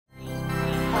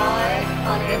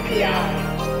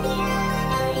NPI.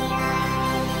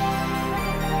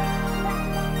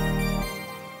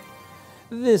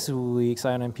 This week's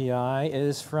Ion NPI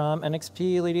is from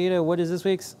NXP. Lady Ada, what is this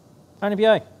week's Ion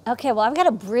NPI? Okay, well, I've got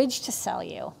a bridge to sell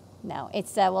you. No,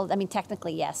 it's, well, I mean,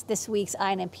 technically, yes. This week's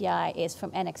Ion NPI is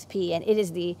from NXP, and it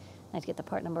is the, I have to get the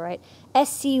part number right,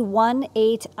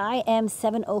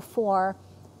 SC18IM704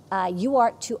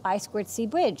 UART to I2C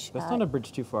bridge. That's not a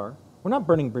bridge too far. We're not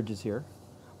burning bridges here.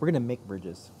 We're going to make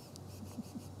bridges.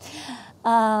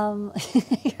 You're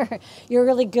a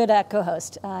really good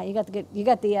co-host. You got the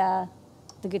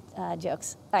good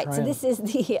jokes. All right, so this is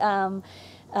the,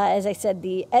 as I said,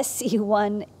 the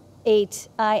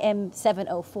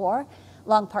SC18IM704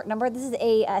 long part number. This is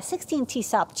a 16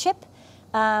 TSOP chip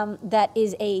that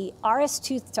is a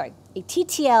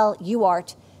TTL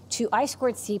UART to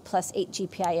I2C plus 8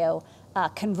 GPIO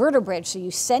converter bridge. So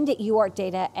you send it UART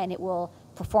data and it will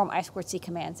perform I2C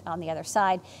commands on the other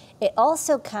side. It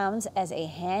also comes as a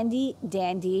handy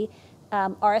dandy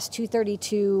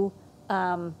RS-232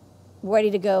 ready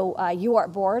to go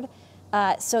UART board.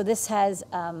 So this has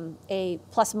a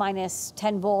plus minus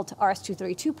 10 volt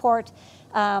RS-232 port,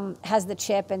 has the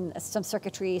chip and some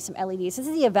circuitry, some LEDs. This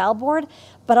is the eval board,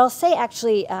 but I'll say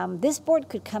actually this board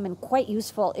could come in quite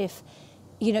useful if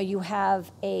you have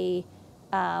a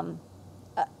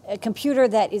computer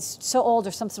that is so old,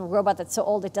 or some sort of robot that's so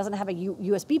old it doesn't have a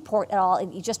USB port at all,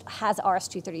 and it just has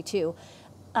RS-232.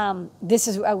 This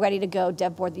is a ready-to-go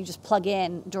dev board that you just plug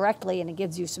in directly, and it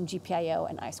gives you some GPIO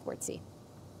and I2C.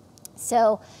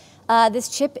 So this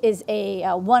chip is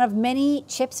one of many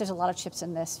chips. There's a lot of chips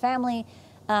in this family.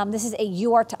 This is a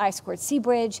UART to I2C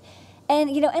bridge. And,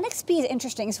 NXP is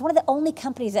interesting. It's one of the only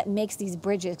companies that makes these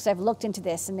bridges, because I've looked into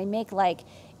this, and they make like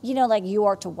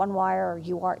UART to one wire, or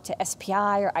UART to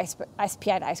SPI, or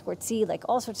SPI to I2C, like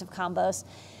all sorts of combos.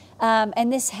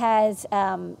 And this has,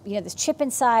 this chip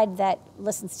inside that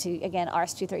listens to, again,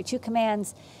 RS-232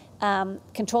 commands,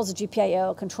 controls the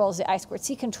GPIO, controls the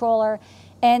I2C controller.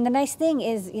 And the nice thing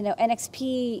is,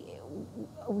 NXP,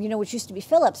 which used to be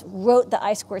Philips, wrote the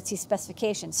I2C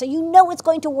specification. So it's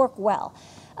going to work well.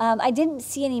 I didn't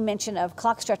see any mention of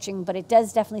clock stretching, but it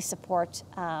does definitely support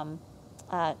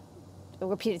a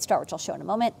repeated start, which I'll show in a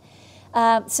moment.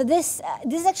 So this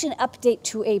is actually an update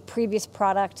to a previous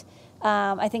product.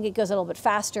 I think it goes a little bit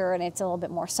faster, and it's a little bit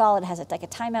more solid. It has like a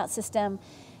timeout system.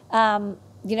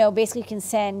 Basically you can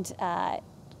send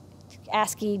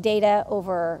ASCII data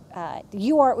over the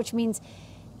UART, which means,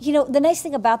 the nice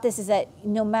thing about this is that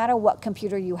no matter what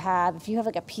computer you have, if you have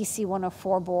like a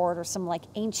PC104 board or some like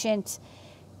ancient,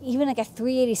 even like a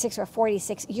 386 or a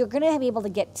 486, you're going to be able to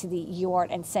get to the UART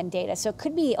and send data. So it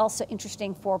could be also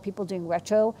interesting for people doing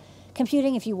retro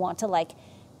computing if you want to like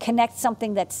connect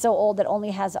something that's so old that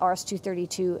only has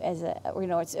RS-232 as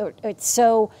it's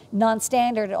so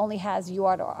non-standard, it only has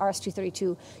UART or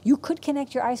RS-232. You could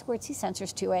connect your I2C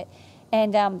sensors to it.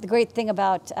 And the great thing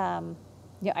about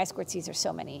I2Cs, there's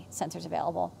so many sensors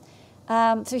available.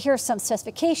 So here are some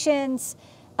specifications.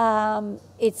 I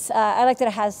like that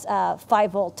it has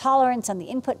 5 volt tolerance on the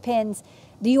input pins.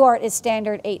 The UART is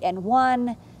standard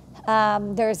 8N1.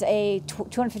 There's a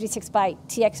 256 by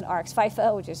TX and RX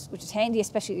FIFO, which is handy,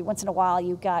 especially once in a while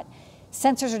you've got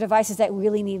sensors or devices that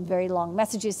really need very long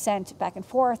messages sent back and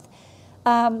forth. The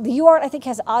UART, I think,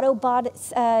 has auto baud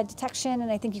detection,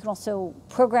 and I think you can also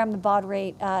program the baud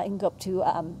rate and go up to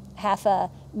half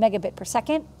a megabit per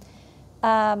second.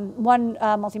 1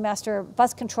 multi-master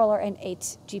bus controller and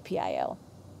 8 GPIO.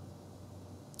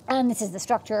 And this is the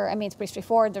structure. I mean, it's pretty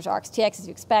straightforward. There's RxTX, as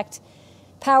you expect.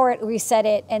 Power it, reset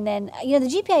it, and then, the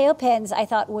GPIO pins I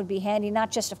thought would be handy,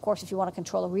 not just, of course, if you want to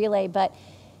control a relay, but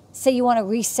say you want to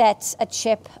reset a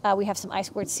chip. We have some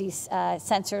I2C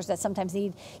sensors that sometimes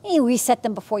need, you reset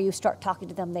them before you start talking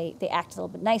to them. They act a little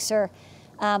bit nicer.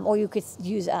 Or you could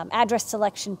use address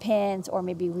selection pins, or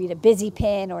maybe read a busy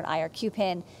pin or an IRQ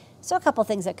pin. So a couple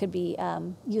things that could be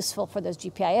useful for those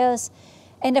GPIOs.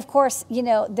 And of course,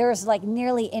 there's like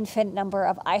nearly infinite number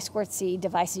of I2C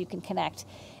devices you can connect.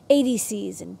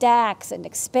 ADCs and DACs and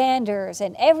expanders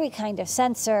and every kind of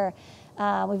sensor.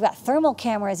 We've got thermal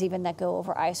cameras even that go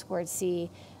over I2C.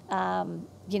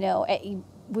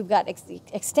 We've got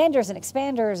extenders and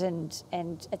expanders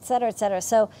and et cetera, et cetera.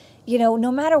 So,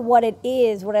 no matter what it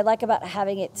is, what I like about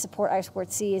having it support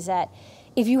I2C is that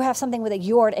if you have something with a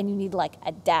UART and you need like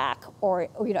a DAC or a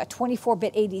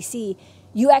 24-bit ADC,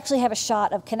 you actually have a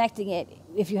shot of connecting it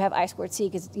if you have I2C,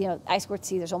 because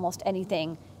I2C, there's almost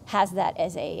anything has that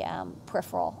as a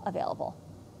peripheral available.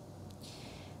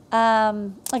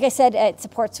 Like I said, it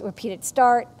supports repeated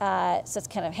start, so it's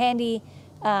kind of handy.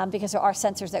 because there are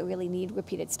sensors that really need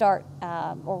repeated start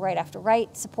or right after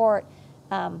write support.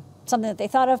 Something that they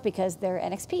thought of because they're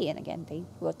NXP, and again, they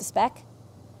wrote the spec.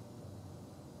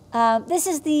 This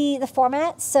is the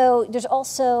format. So there's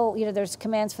also, there's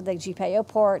commands for the GPIO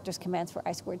port. There's commands for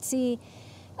I2C.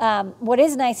 What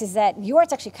is nice is that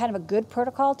UART's actually kind of a good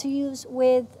protocol to use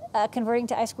with converting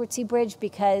to I2C bridge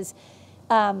because,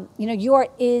 UART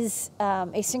is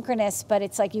asynchronous, but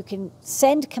it's like you can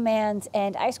send commands,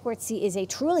 and I2C is a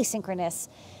truly synchronous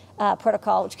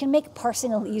protocol, which can make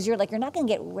parsing a little easier. Like, you're not going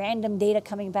to get random data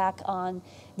coming back on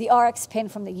the RX pin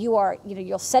from the UART.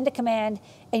 You'll send a command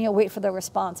and you'll wait for the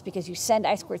response because you send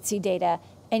I2C data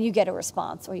and you get a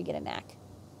response or you get a NAC.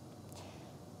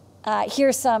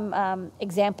 Here's some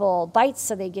example bytes.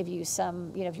 So they give you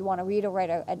some, if you want to read or write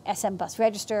an SM bus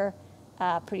register,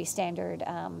 pretty standard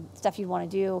stuff you want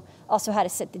to do. Also how to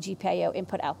set the GPIO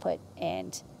input, output,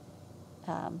 and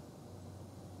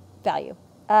value.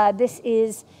 This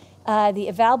is the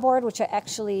eval board, which I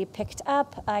actually picked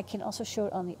up. I can also show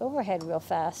it on the overhead real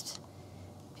fast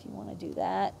if you want to do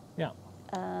that. Yeah.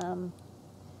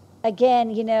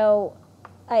 Again,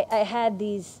 I had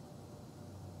these.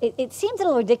 It seems a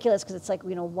little ridiculous because it's like,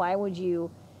 why would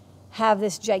you have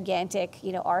this gigantic,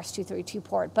 RS-232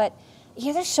 port? But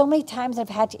there's so many times I've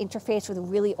had to interface with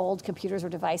really old computers or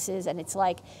devices, and it's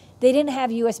like they didn't have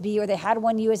USB, or they had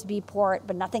one USB port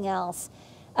but nothing else.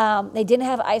 They didn't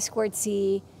have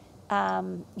I2C.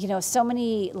 So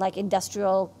many like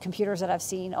industrial computers that I've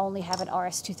seen only have an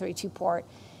RS-232 port.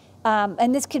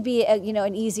 And this could be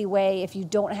an easy way if you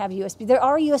don't have USB. There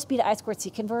are USB to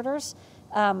I2C converters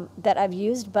that I've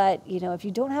used, but if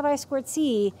you don't have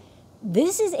I2C,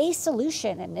 this is a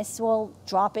solution, and this will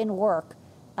drop in work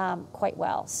quite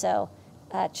well. So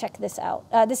check this out.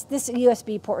 This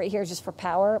USB port right here is just for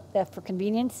power, for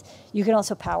convenience. You can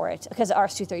also power it, because the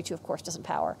RS-232, of course, doesn't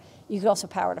power. You can also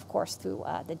power it, of course, through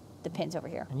the pins over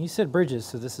here. And you said bridges,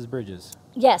 so this is bridges.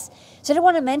 Yes. So I did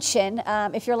want to mention,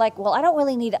 if you're like, well, I don't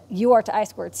really need UART to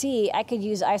I2C, I could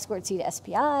use I2C to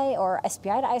SPI, or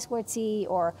SPI to I2C,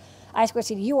 or I2C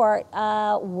to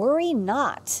UART. Worry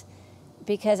not,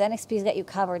 because NXP's got you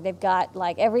covered. They've got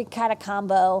like every kind of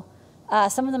combo.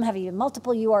 Some of them have even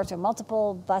multiple UARTs or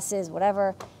multiple buses,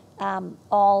 whatever,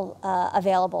 all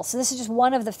available. So this is just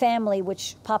one of the family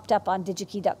which popped up on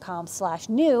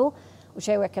digikey.com/new, which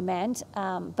I recommend.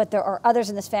 But there are others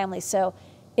in this family. So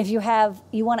if you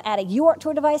want to add a UART to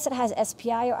a device that has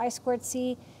SPI or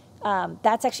I2C,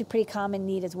 that's actually pretty common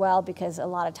need as well, because a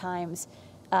lot of times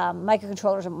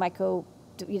microcontrollers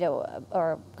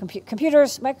or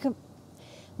computers,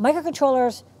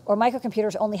 microcontrollers or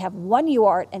microcomputers only have one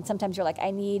UART, and sometimes you're like,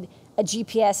 I need a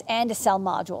GPS and a cell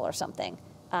module or something.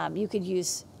 You could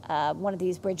use one of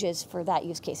these bridges for that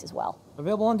use case as well.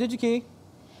 Available on DigiKey.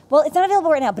 Well, it's not available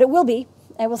right now, but it will be.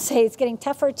 I will say it's getting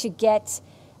tougher to get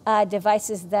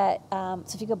devices that, so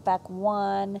if you go back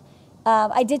one,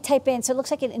 I did type in, so it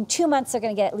looks like in 2 months they're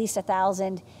going to get at least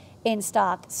 1,000 in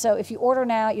stock. So if you order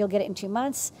now, you'll get it in 2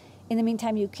 months. In the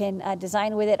meantime, you can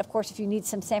design with it. Of course, if you need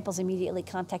some samples immediately,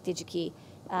 contact DigiKey.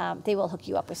 They will hook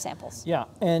you up with samples. Yeah,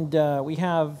 and we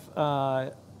have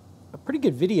a pretty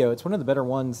good video. It's one of the better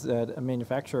ones that a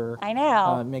manufacturer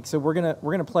makes. So we're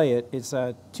gonna play it. It's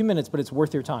 2 minutes, but it's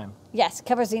worth your time. Yes,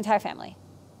 covers the entire family.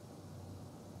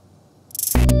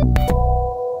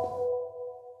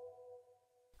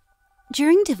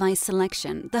 During device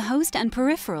selection, the host and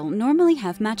peripheral normally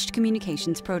have matched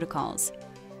communications protocols.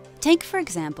 Take, for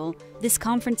example, this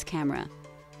conference camera.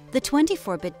 The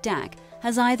 24-bit DAC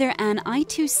has either an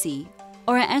I2C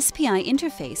or a SPI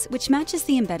interface which matches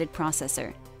the embedded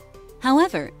processor.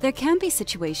 However, there can be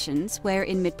situations where,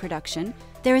 in mid-production,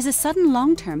 there is a sudden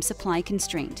long-term supply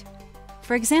constraint.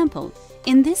 For example,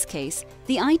 in this case,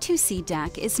 the I2C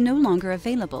DAC is no longer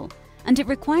available, and it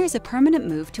requires a permanent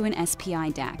move to an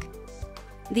SPI DAC.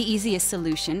 The easiest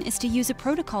solution is to use a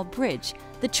protocol bridge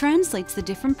that translates the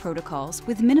different protocols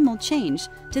with minimal change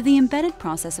to the embedded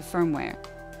processor firmware.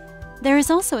 There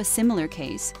is also a similar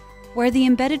case where the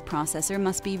embedded processor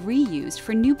must be reused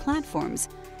for new platforms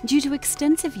due to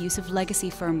extensive use of legacy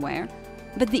firmware,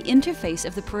 but the interface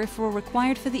of the peripheral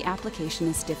required for the application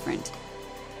is different.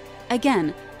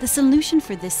 Again, the solution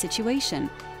for this situation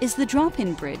is the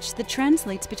drop-in bridge that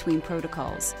translates between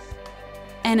protocols.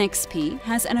 NXP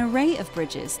has an array of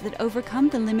bridges that overcome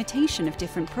the limitation of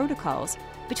different protocols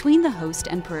between the host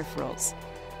and peripherals.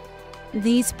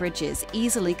 These bridges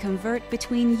easily convert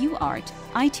between UART,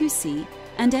 I2C,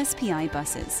 and SPI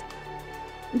buses.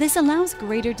 This allows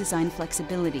greater design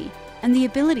flexibility and the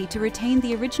ability to retain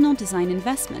the original design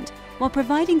investment while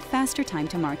providing faster time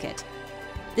to market.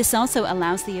 This also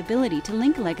allows the ability to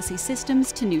link legacy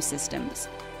systems to new systems.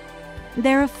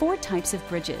 There are 4 types of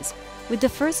bridges, with the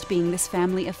first being this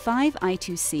family of 5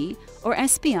 I2C or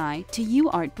SPI to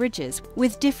UART bridges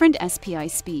with different SPI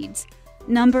speeds,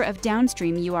 number of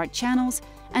downstream UART channels,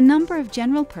 and number of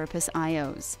general-purpose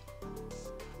I/Os.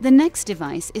 The next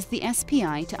device is the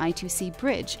SPI to I2C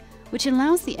bridge, which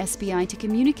allows the SPI to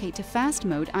communicate to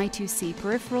fast-mode I2C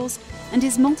peripherals and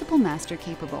is multiple master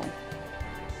capable.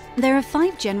 There are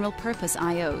 5 general-purpose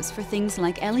I/Os for things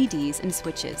like LEDs and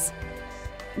switches.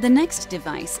 The next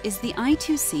device is the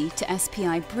I2C to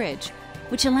SPI bridge,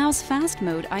 which allows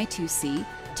fast-mode I2C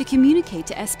to communicate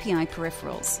to SPI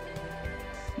peripherals.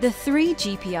 The 3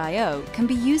 GPIO can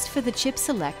be used for the chip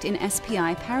select in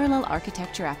SPI parallel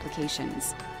architecture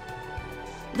applications.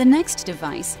 The next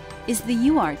device is the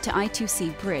UART to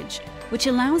I2C bridge, which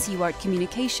allows UART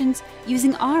communications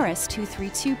using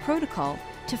RS-232 protocol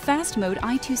to fast-mode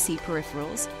I2C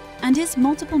peripherals and is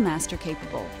multiple master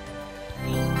capable.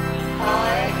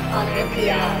 Eye on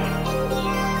NPI.